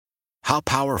How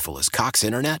powerful is Cox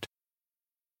Internet?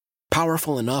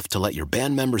 Powerful enough to let your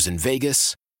band members in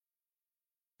Vegas,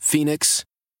 Phoenix,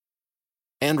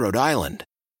 and Rhode Island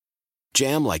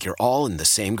jam like you're all in the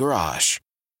same garage.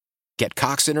 Get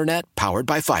Cox Internet powered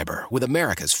by fiber with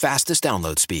America's fastest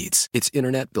download speeds. It's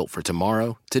internet built for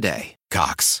tomorrow, today.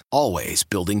 Cox, always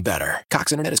building better.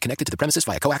 Cox Internet is connected to the premises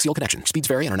via coaxial connection. Speeds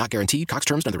vary and are not guaranteed. Cox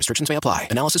terms and other restrictions may apply.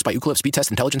 Analysis by Ookla Speed Test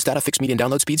Intelligence Data. Fixed median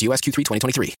download speeds. US Q3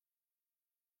 2023.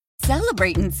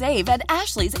 Celebrate and save at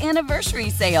Ashley's Anniversary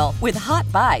Sale. With Hot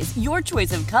Buys, your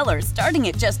choice of colors starting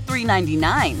at just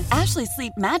 $3.99. Ashley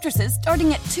Sleep mattresses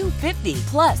starting at $2.50.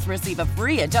 Plus, receive a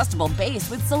free adjustable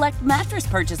base with select mattress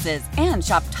purchases. And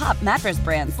shop top mattress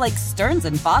brands like Stearns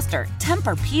 & Foster,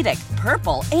 Tempur-Pedic,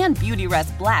 Purple, and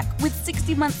Beautyrest Black with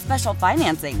 60-month special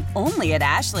financing. Only at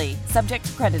Ashley. Subject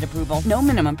to credit approval. No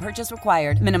minimum purchase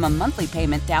required. Minimum monthly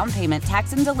payment, down payment,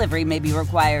 tax, and delivery may be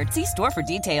required. See store for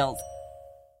details.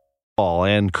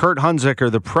 And Kurt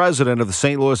Hunziker, the president of the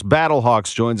St. Louis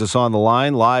Battlehawks, joins us on the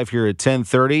line live here at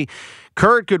 10:30.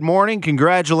 Kurt, good morning.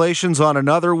 Congratulations on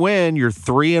another win. You're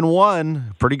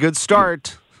 3-1. Pretty good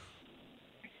start.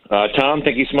 Tom,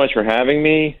 thank you so much for having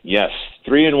me. Yes,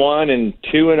 3-1 and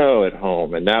 2-0 at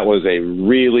home, and that was a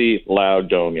really loud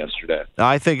dome yesterday.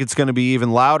 I think it's going to be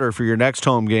even louder for your next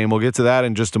home game. We'll get to that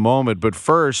in just a moment. But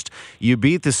first, you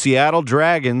beat the Seattle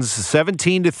Dragons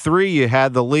 17-3. You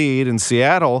had the lead, and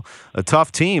Seattle, a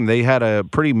tough team. They had a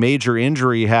pretty major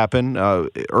injury happen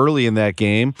early in that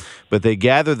game, but they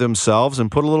gathered themselves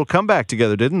and put a little comeback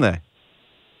together, didn't they?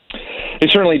 It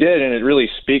certainly did, and it really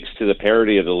speaks to the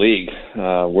parity of the league,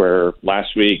 where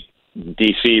last week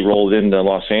D.C. rolled into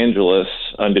Los Angeles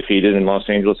undefeated, and Los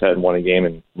Angeles hadn't won a game,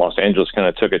 and Los Angeles kind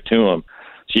of took it to them.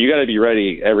 So you got to be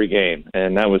ready every game,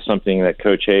 and that was something that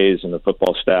Coach Hayes and the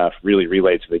football staff really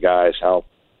relayed to the guys, how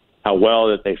well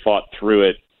that they fought through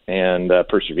it and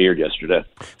persevered yesterday.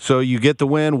 So you get the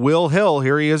win. Will Hill,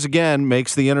 here he is again,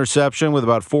 makes the interception with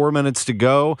about 4 minutes to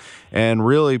go and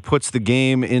really puts the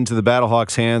game into the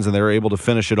Battlehawks' hands, and they're able to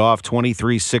finish it off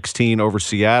 23-16 over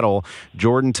Seattle.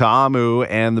 Jordan Ta'amu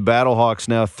and the Battlehawks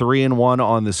now 3-1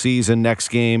 on the season. Next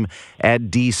game at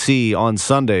D.C. on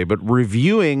Sunday. But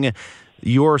reviewing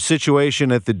your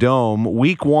situation at the Dome,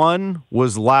 week 1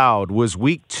 was loud. Was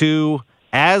week 2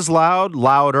 as loud,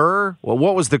 louder? Well,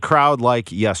 what was the crowd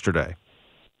like yesterday?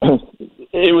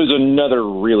 It was another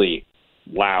really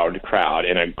loud crowd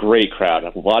and a great crowd.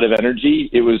 A lot of energy.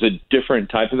 It was a different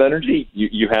type of energy.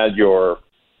 You had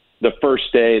the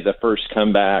first day, the first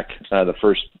comeback, the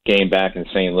first game back in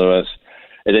St. Louis.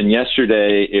 And then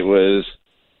yesterday, it was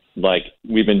like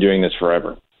we've been doing this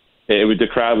forever. The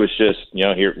crowd was just,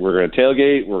 here, we're going to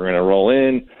tailgate, we're going to roll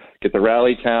in, get the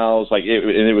rally towels. And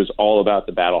it was all about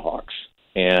the Battlehawks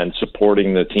and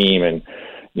supporting the team and,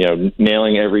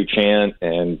 nailing every chant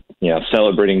and,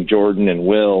 celebrating Jordan and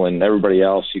Will and everybody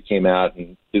else who came out,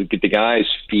 and the guys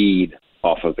feed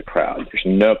off of the crowd. There's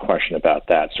no question about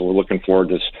that. So we're looking forward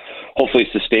to hopefully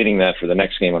sustaining that for the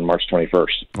next game on March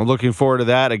 21st. We're looking forward to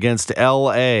that against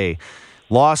L.A.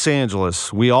 Los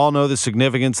Angeles, we all know the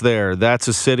significance there. That's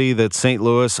a city that St.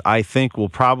 Louis, I think, will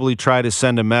probably try to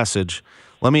send a message.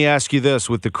 Let me ask you this.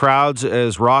 With the crowds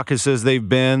as raucous as they've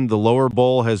been, the lower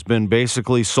bowl has been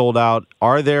basically sold out.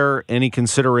 Are there any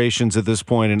considerations at this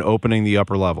point in opening the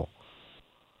upper level?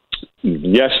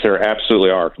 Yes, there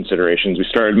absolutely are considerations. We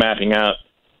started mapping out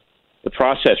the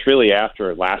process really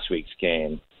after last week's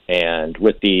game. And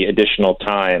with the additional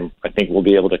time, I think we'll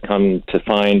be able to come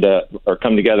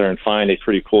together and find a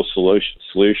pretty cool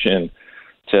solution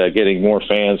to getting more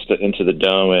fans into the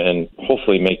Dome and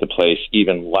hopefully make the place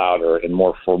even louder and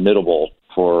more formidable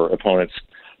for opponents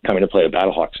coming to play the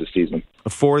Battlehawks this season.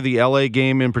 For the LA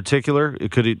game in particular,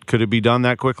 could it be done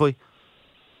that quickly?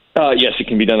 Yes, it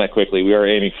can be done that quickly. We are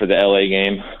aiming for the LA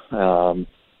game.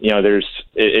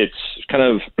 It's kind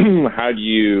of how do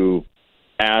you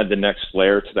add the next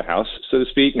layer to the house, so to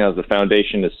speak. Now the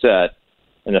foundation is set,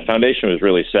 and the foundation was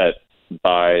really set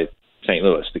by St.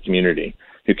 Louis, the community,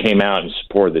 who came out and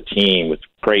supported the team with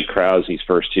great crowds these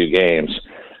first two games.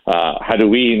 How do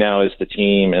we now as the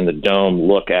team and the Dome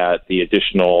look at the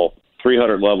additional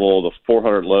 300 level, the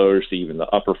 400 lowers, even the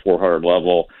upper 400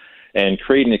 level, and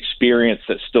create an experience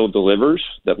that still delivers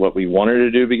that what we wanted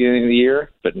to do beginning of the year,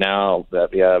 but now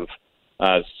that we have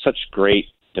such great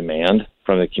demand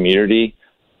from the community,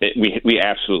 we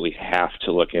absolutely have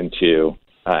to look into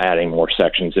adding more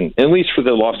sections, and at least for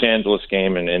the Los Angeles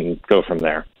game, and go from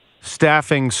there.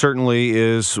 Staffing certainly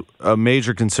is a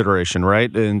major consideration,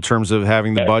 right, in terms of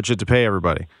having the budget to pay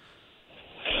everybody.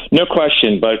 No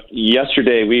question, but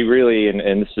yesterday we really,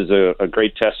 and this is a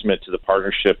great testament to the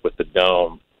partnership with the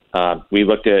Dome, We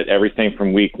looked at everything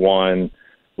from week one.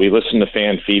 We listened to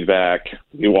fan feedback.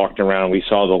 We walked around. We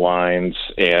saw the lines.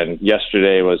 And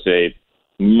yesterday was a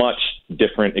much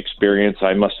different experience.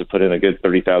 I must have put in a good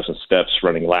 30,000 steps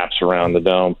running laps around the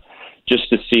dome just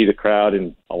to see the crowd.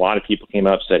 And a lot of people came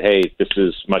up and said, hey, this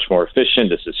is much more efficient.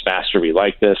 This is faster. We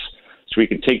like this. So we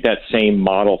can take that same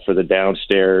model for the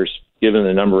downstairs, given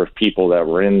the number of people that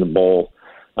were in the bowl,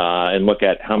 and look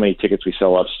at how many tickets we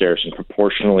sell upstairs and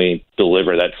proportionally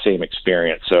deliver that same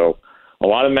experience. So a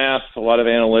lot of math, a lot of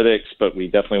analytics, but we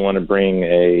definitely want to bring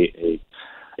the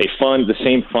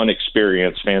same fun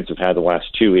experience fans have had the last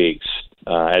 2 weeks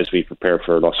as we prepare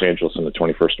for Los Angeles on the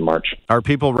 21st of March. Are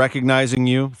people recognizing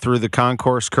you through the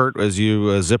concourse, Kurt, as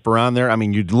you zip around there? I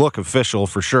mean, you look official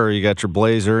for sure. You got your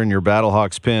blazer and your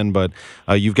Battlehawks pin, but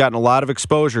you've gotten a lot of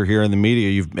exposure here in the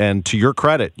media. And to your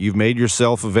credit, you've made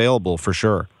yourself available for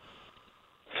sure.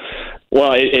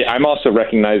 Well, I'm also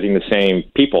recognizing the same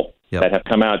people that have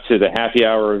come out to the happy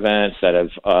hour events, that have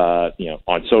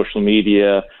on social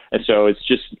media. And so it's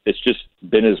just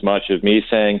been as much of me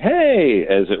saying, hey,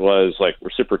 as it was like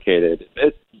reciprocated.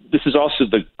 This is also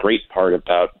the great part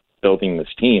about building this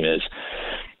team is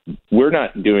we're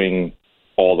not doing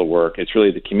all the work. It's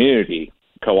really the community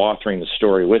co-authoring the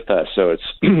story with us. So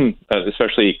it's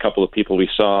especially a couple of people we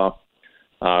saw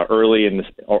early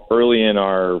in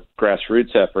our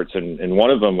grassroots efforts. And one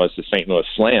of them was the St. Louis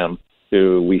Slam,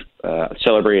 who we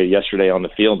celebrated yesterday on the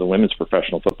field, the women's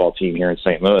professional football team here in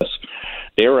St. Louis.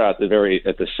 They were at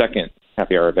the second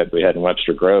happy hour event we had in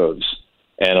Webster Groves,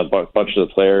 and a bunch of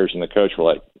the players and the coach were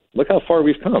like, look how far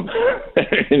we've come.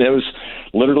 And it was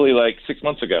literally like 6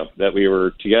 months ago that we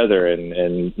were together,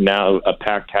 and now a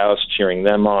packed house cheering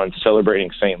them on, celebrating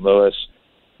St. Louis.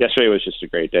 Yesterday was just a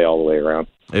great day all the way around.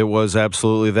 It was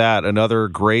absolutely that. Another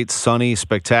great, sunny,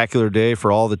 spectacular day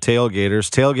for all the tailgaters.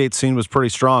 Tailgate scene was pretty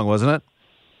strong, wasn't it?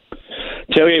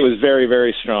 Tailgate was very,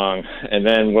 very strong. And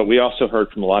then what we also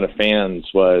heard from a lot of fans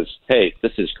was, hey,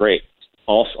 this is great.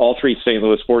 All three St.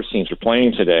 Louis sports teams are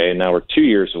playing today, and now we're 2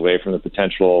 years away from the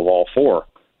potential of all four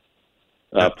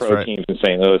pro teams in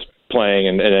St. Louis playing,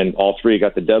 and then all three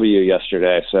got the W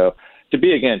yesterday. So to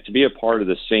be a part of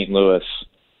the St. Louis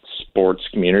sports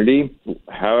community,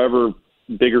 however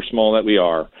big or small that we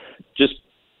are, just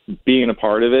being a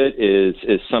part of it is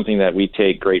something that we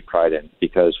take great pride in,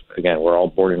 because again, we're all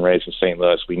born and raised in St.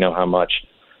 Louis. We know how much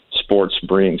sports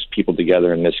brings people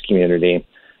together in this community,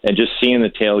 and just seeing the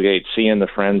tailgate, seeing the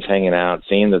friends hanging out,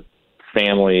 seeing the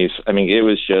families. I mean, it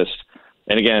was just,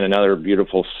 and again, another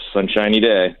beautiful sunshiny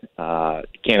day.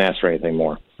 Can't ask for anything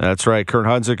more. That's right. Kurt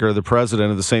Hunziker, the president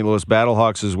of the St. Louis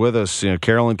Battlehawks, is with us.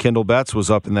 Carolyn Kindle Betts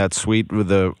was up in that suite with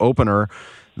the opener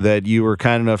that you were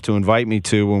kind enough to invite me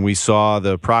to when we saw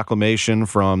the proclamation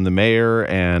from the mayor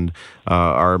and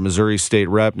our Missouri State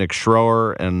Rep, Nick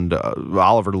Schroer, and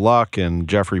Oliver Luck and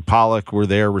Jeffrey Pollack were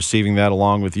there receiving that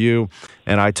along with you.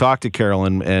 And I talked to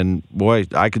Carolyn, and boy,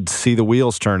 I could see the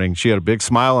wheels turning. She had a big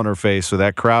smile on her face with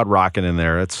that crowd rocking in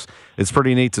there. It's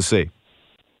pretty neat to see.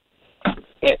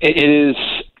 It is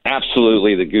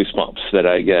absolutely the goosebumps that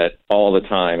I get all the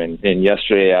time. And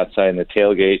yesterday outside in the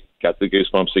tailgate, got the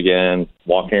goosebumps again.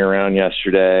 Walking around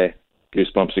yesterday,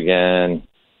 goosebumps again.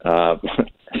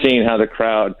 Seeing how the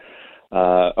crowd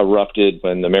erupted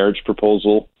when the marriage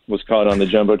proposal was caught on the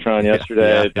Jumbotron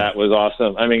yesterday. That was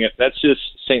awesome. I mean, that's just,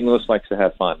 St. Louis likes to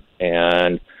have fun.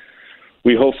 And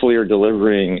we hopefully are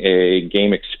delivering a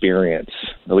game experience,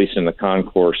 at least in the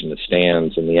concourse and the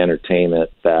stands and the entertainment,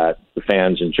 that the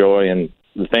fans enjoy. And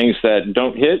the things that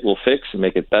don't hit, we'll fix and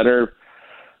make it better.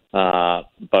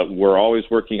 But we're always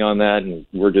working on that, and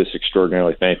we're just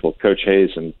extraordinarily thankful. Coach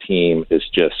Hayes and team is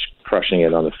just crushing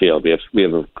it on the field. We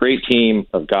have a great team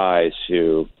of guys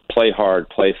who play hard,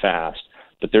 play fast,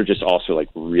 but they're just also like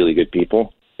really good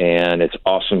people. And it's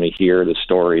awesome to hear the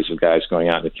stories of guys going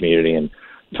out in the community and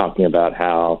talking about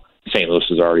how St. Louis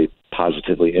has already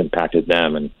positively impacted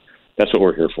them, and that's what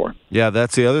we're here for. Yeah,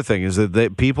 that's the other thing, is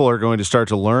that people are going to start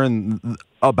to learn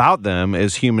about them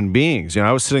as human beings.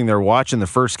 I was sitting there watching the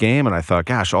first game, and I thought,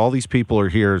 gosh, all these people are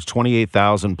here. It's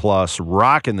 28,000 plus,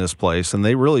 rocking this place, and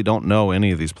they really don't know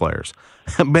any of these players.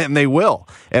 And they will.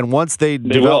 And once they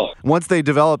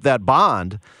develop that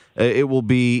bond, it will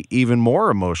be even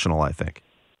more emotional, I think.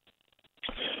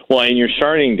 Well, and you're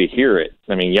starting to hear it.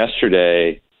 I mean,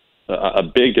 yesterday, a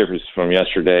big difference from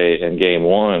yesterday and game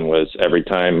one was every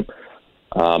time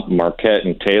Marquette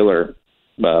and Taylor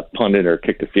punted or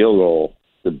kicked a field goal,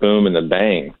 the boom and the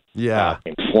bang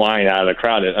came flying out of the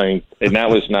crowd. I mean, and that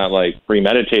was not like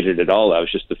premeditated at all. That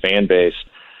was just the fan base,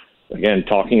 again,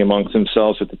 talking amongst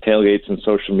themselves at the tailgates and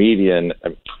social media, and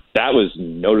that was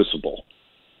noticeable.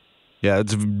 Yeah,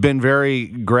 it's been very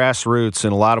grassroots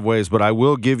in a lot of ways, but I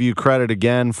will give you credit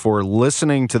again for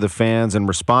listening to the fans and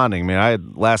responding. I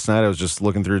mean, last night I was just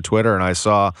looking through Twitter and I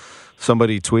saw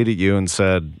somebody tweet at you and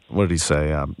said, what did he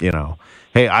say?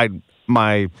 Hey,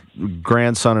 my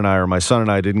grandson and I, or my son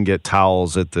and I, didn't get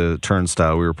towels at the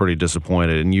turnstile. We were pretty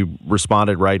disappointed. And you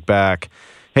responded right back,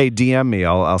 hey, DM me.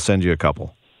 I'll send you a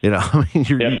couple. I mean,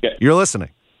 you're listening.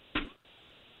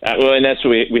 Well, and that's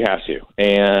what we have to.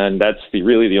 And that's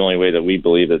really the only way that we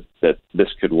believe that this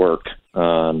could work.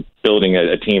 Building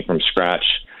a team from scratch.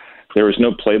 There was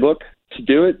no playbook to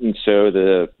do it. And so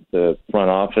the front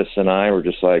office and I were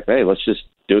just like, hey, let's just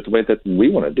do it the way that we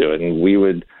want to do it. And we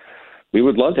would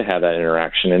love to have that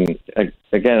interaction. And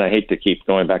again, I hate to keep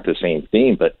going back to the same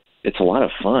theme, but it's a lot of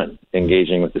fun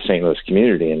engaging with the St. Louis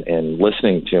community and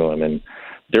listening to them. And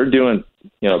they're doing,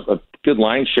 a good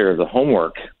line share of the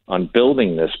homework on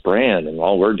building this brand. And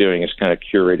all we're doing is kind of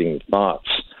curating the thoughts.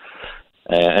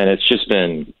 And it's just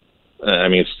been,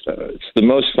 it's the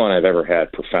most fun I've ever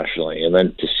had professionally. And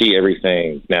then to see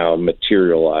everything now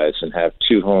materialize and have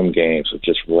 2 home games with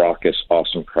just raucous,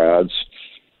 awesome crowds,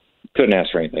 couldn't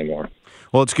ask for anything more.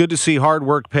 Well, it's good to see hard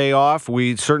work pay off.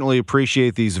 We certainly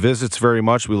appreciate these visits very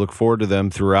much. We look forward to them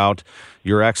throughout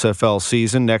your XFL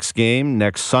season. Next game,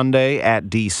 next Sunday at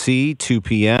DC, 2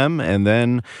 p.m., and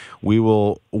then we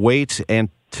will wait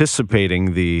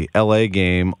anticipating the LA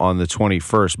game on the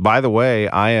 21st. By the way,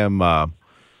 I am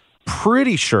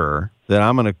pretty sure that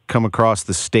I'm going to come across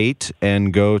the state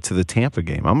and go to the Tampa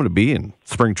game. I'm going to be in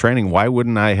spring training. Why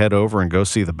wouldn't I head over and go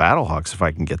see the Battlehawks if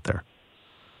I can get there?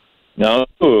 No,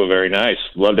 very nice.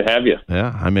 Love to have you.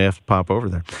 Yeah, I may have to pop over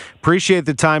there. Appreciate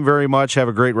the time very much. Have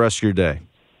a great rest of your day.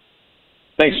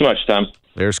 Thanks so much, Tom.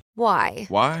 There's Why?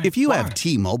 If you have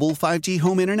T-Mobile 5G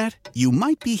home internet, you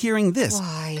might be hearing this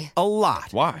Why? a lot.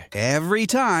 Why? Every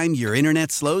time your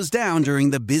internet slows down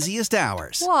during the busiest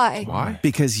hours. Why?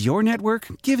 Because your network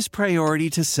gives priority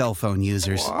to cell phone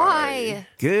users. Why?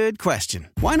 Good question.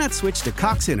 Why not switch to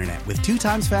Cox Internet with 2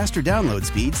 times faster download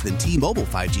speeds than T-Mobile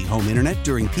 5G home internet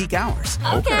during peak hours?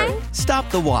 Okay. Stop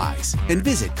the whys and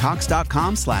visit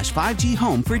cox.com/5G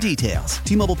home for details.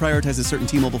 T-Mobile prioritizes certain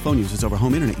T-Mobile phone users over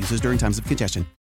home internet users during times of congestion.